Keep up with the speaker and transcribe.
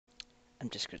I'm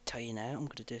just gonna tell you now, I'm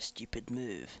gonna do a stupid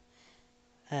move.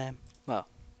 Well,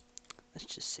 let's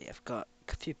just say I've got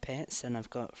a few pets and I've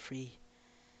got 3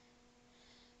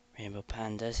 rainbow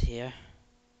pandas here.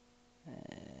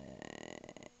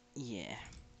 Yeah.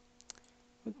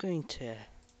 We're going to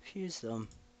fuse them.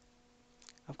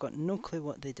 I've got no clue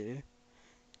what they do.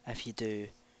 If you do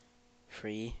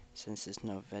 3, since there's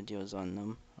no videos on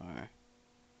them or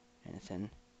anything.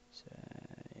 So,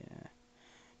 yeah.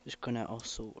 Just gonna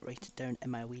also write it down in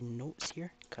my wee notes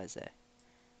here, because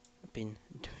I've been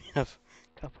doing a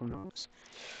couple notes.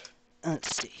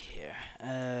 Let's see here.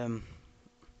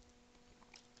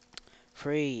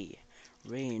 3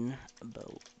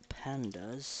 rainbow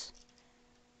pandas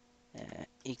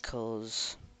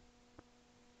equals,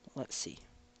 let's see,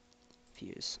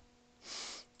 fuse.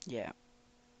 Yeah.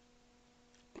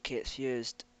 Okay, it's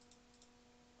fused.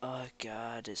 Oh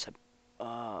god, it's a...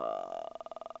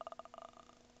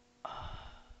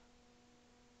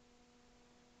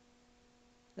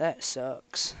 that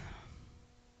sucks.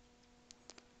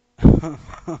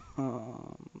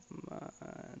 Oh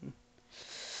man.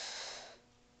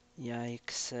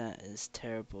 Yikes, that is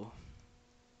terrible.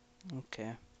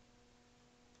 Okay.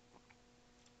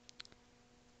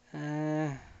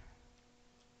 At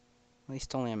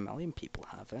least only 1,000,000 people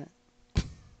have it.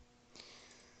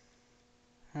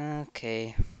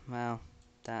 Okay, well,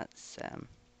 that's,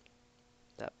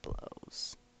 that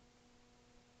blows.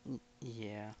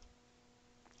 Yeah.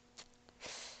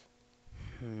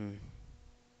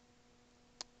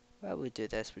 Well, we do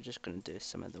this, we're just gonna do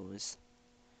some of those,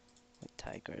 like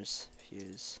tigers,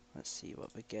 fuse. Let's see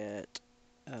what we get.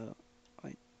 Oh,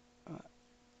 wait,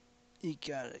 you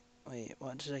got it. Wait,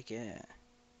 what did I get?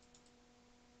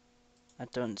 I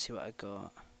don't see what I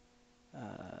got.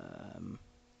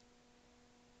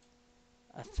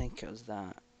 I think it was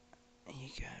that. You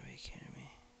gotta be kidding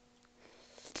me.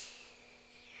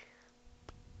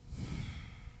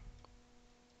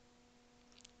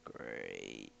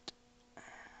 Great.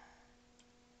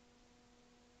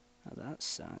 Oh, that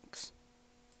sucks.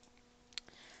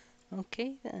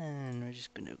 Okay, then we're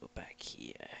just gonna go back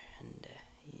here and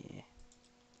yeah,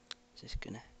 just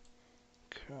gonna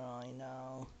cry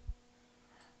now.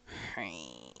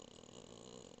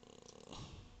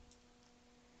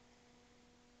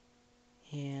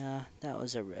 Yeah, that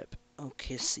was a rip.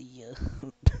 Okay, see ya.